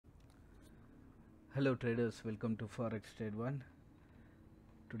Hello traders, welcome to Forex Trade 1.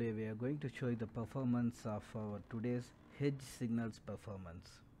 Today we are going to show you the performance of our today's hedge signals performance.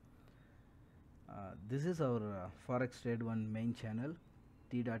 This is our Forex Trade 1 main channel,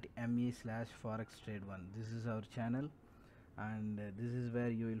 t.me/Forex Trade 1. This is our channel, and this is where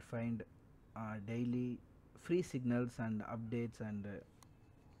you will find daily free signals and updates and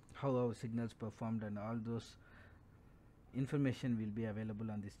how our signals performed, and all those information will be available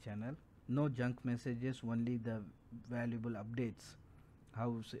on this channel. No junk messages, only the valuable updates,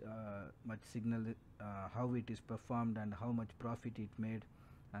 how much signal, how it is performed and how much profit it made,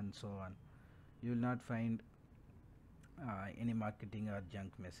 and so on. You will not find any marketing or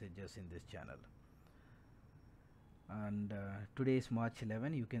junk messages in this channel. And today is March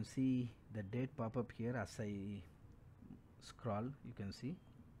 11. You can see the date pop up here as I scroll. You can see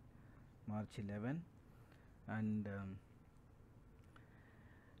March 11, and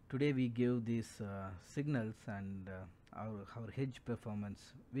today we give these signals and our hedge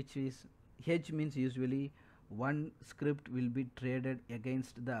performance, which is hedge means usually one script will be traded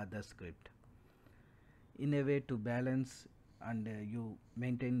against the other script in a way to balance and you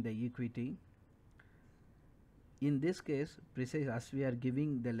maintain the equity. In this case, precise as we are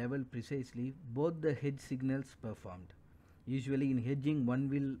giving the level precisely, both the hedge signals performed. Usually in hedging, one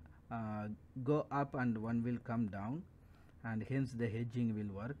will go up and one will come down, and hence the hedging will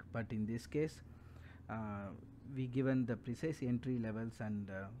work. But in this case, we given the precise entry levels, and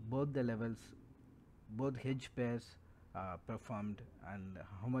both the levels, both hedge pairs performed, and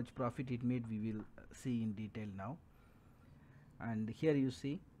how much profit it made we will see in detail now. And here you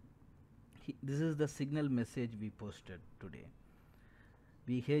see, this is the signal message we posted today.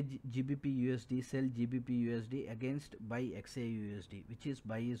 We hedge GBPUSD, sell GBPUSD against buy XAUUSD, which is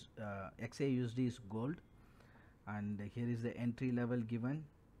buy is XAUUSD is gold, and here is the entry level given,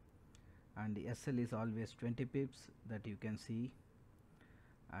 and the SL is always 20 pips that you can see,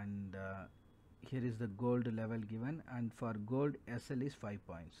 and here is the gold level given, and for gold SL is 5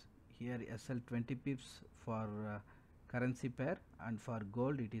 points. Here SL 20 pips for currency pair, and for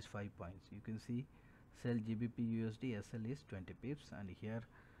gold it is 5 points. You can see sell GBPUSD SL is 20 pips, and here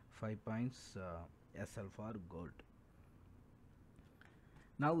 5 points SL for gold.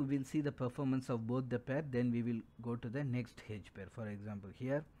 Now we will see the performance of both the pair, then we will go to the next hedge pair. For example,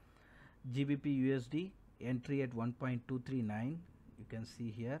 here GBPUSD entry at 1.239, you can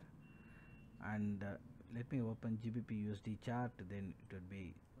see here, and let me open GBPUSD chart, then it would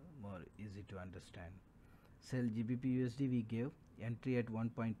be more easy to understand. Sell GBPUSD we gave entry at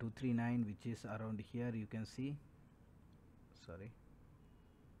 1.239, which is around here, you can see, sorry,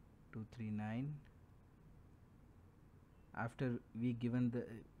 239. After we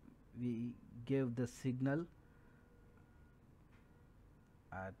gave the signal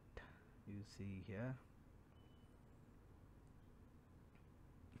at, you see here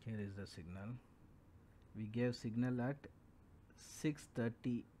is the signal. We gave signal at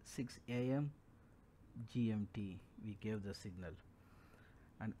 6:36 AM GMT. We gave the signal,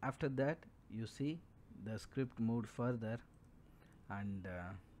 and after that you see the script moved further, and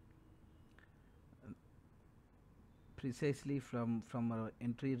precisely from our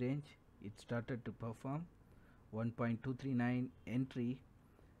entry range it started to perform 1.239 entry,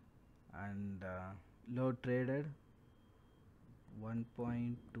 and low traded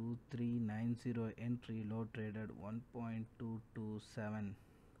 1.2390 entry, low traded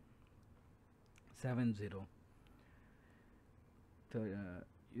 1.22770. So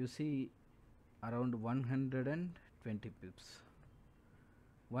you see around 120 pips,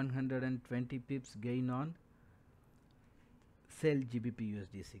 120 pips gain on sell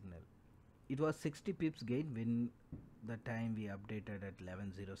GBPUSD signal. It was 60 pips gain when the time we updated at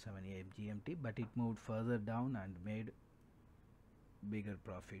 11:07 AM GMT, but it moved further down and made bigger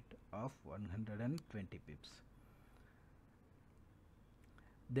profit of 120 pips.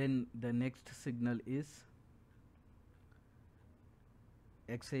 Then the next signal is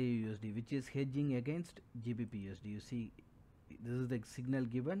XAUUSD, which is hedging against GBPUSD. You see, this is the signal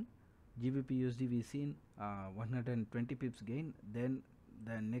given. GBPUSD we seen 120 pips gain. Then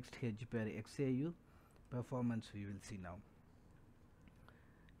the next hedge pair XAU performance we will see now.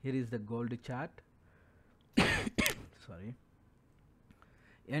 Here is the gold chart. Sorry,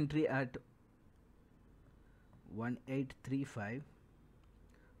 entry at 1835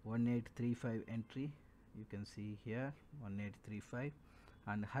 entry, you can see here 1835,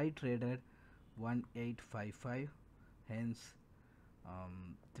 and high traded 1855, hence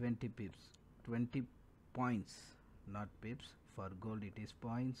 20 pips, 20 points, not pips. For gold it is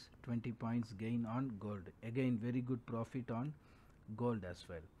points, 20 points gain on gold. Again very good profit on gold as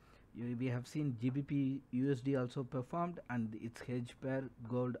well. We have seen GBP USD also performed, and its hedge pair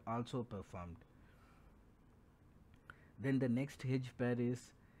gold also performed. Then the next hedge pair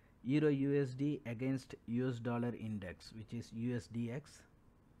is Euro USD against US dollar index, which is USDX.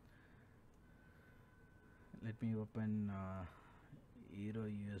 Let me open Euro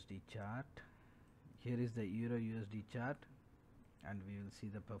USD chart. Here is the Euro USD chart, and we will see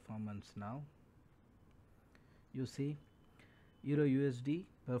the performance now. You see, Euro USD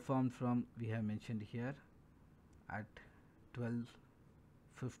performed from, we have mentioned here, at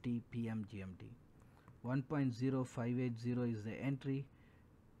 12:50 p.m. GMT. 1.0580 is the entry.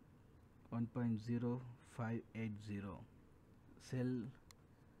 1.0580 sell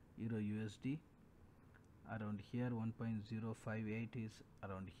Euro USD. Around here 1.058 is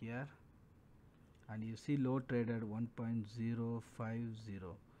around here, and you see low traded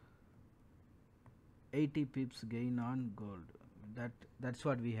 1.050. 80 pips gain on gold. That's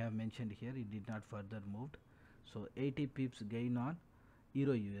what we have mentioned here. It did not further moved, so 80 pips gain on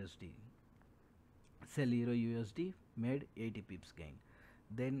Euro USD. Sell Euro USD, made 80 pips gain.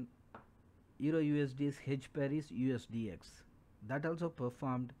 Then Euro USD's hedge pair is USDX. That also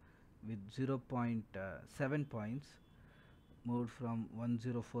performed with 0.7 points, moved from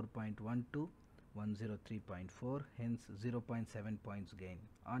 104.1 to 103.4, hence 0.7 points gain.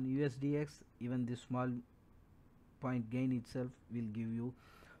 On USDX, even this small point gain itself will give you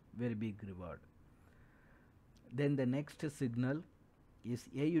very big reward. Then the next signal is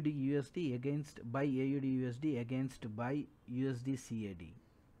AUDUSD against buy AUDUSD against buy USDCAD.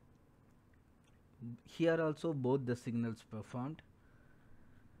 Here also both the signals performed.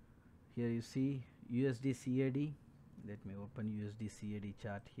 Here you see USDCAD. Let me open USDCAD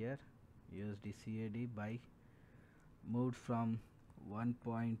chart here. USDCAD buy moved from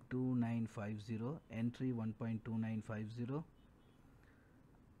 1.2950, entry 1.2950,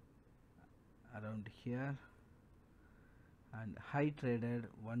 around here, and high traded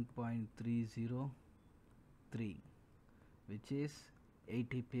 1.303, which is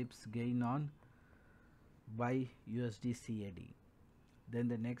 80 pips gain on buy USDCAD. Then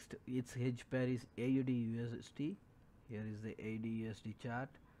the next, its hedge pair is AUDUSD. Here is the AUDUSD chart,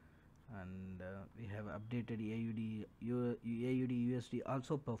 and we have updated AUDUSD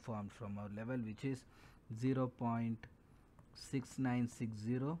also performed from our level, which is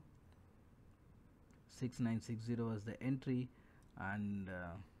 0.6960. 6960 was the entry, and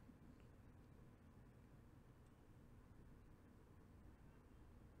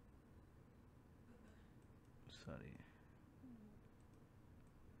sorry,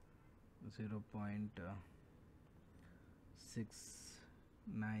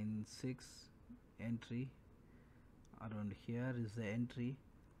 0.696 entry. Around here is the entry,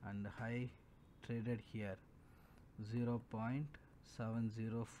 and high traded here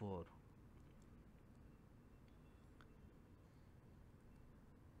 0.704,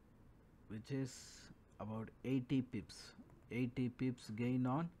 which is about 80 pips. 80 pips gain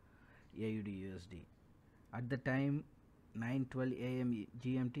on AUDUSD. At the time 9:12 a.m.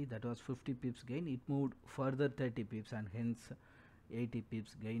 GMT, that was 50 pips gain. It moved further 30 pips, and hence 80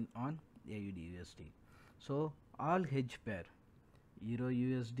 pips gain on AUDUSD. So all hedge pair, Euro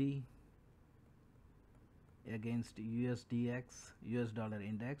USD against USDX, US dollar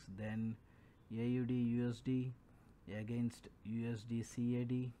index, then AUDUSD against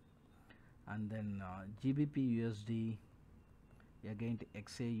USDCAD, and then GBPUSD against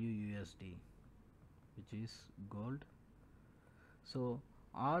XAUUSD, which is gold. So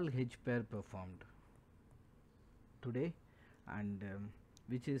all hedge pair performed today, and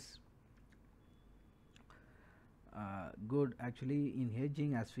which is good actually. In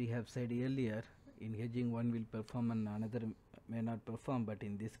hedging, as we have said earlier, in hedging one will perform and another may not perform, but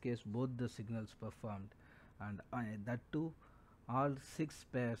in this case both the signals performed, and that too all 6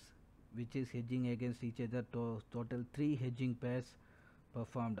 pairs which is hedging against each other. Total 3 hedging pairs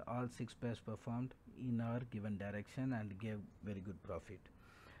performed. All 6 pairs performed in our given direction and gave very good profit.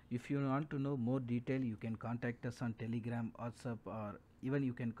 If you want to know more detail, you can contact us on Telegram, WhatsApp, or even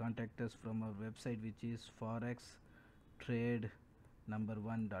you can contact us from our website, which is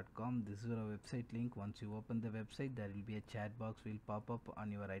forextrade1.com. This is our website link. Once you open the website, there will be a chat box will pop up on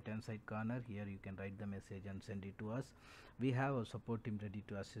your right hand side corner. Here you can write the message and send it to us. We have a support team ready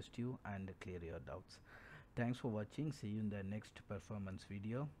to assist you and clear your doubts. Thanks for watching. See you in the next performance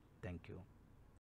video. Thank you.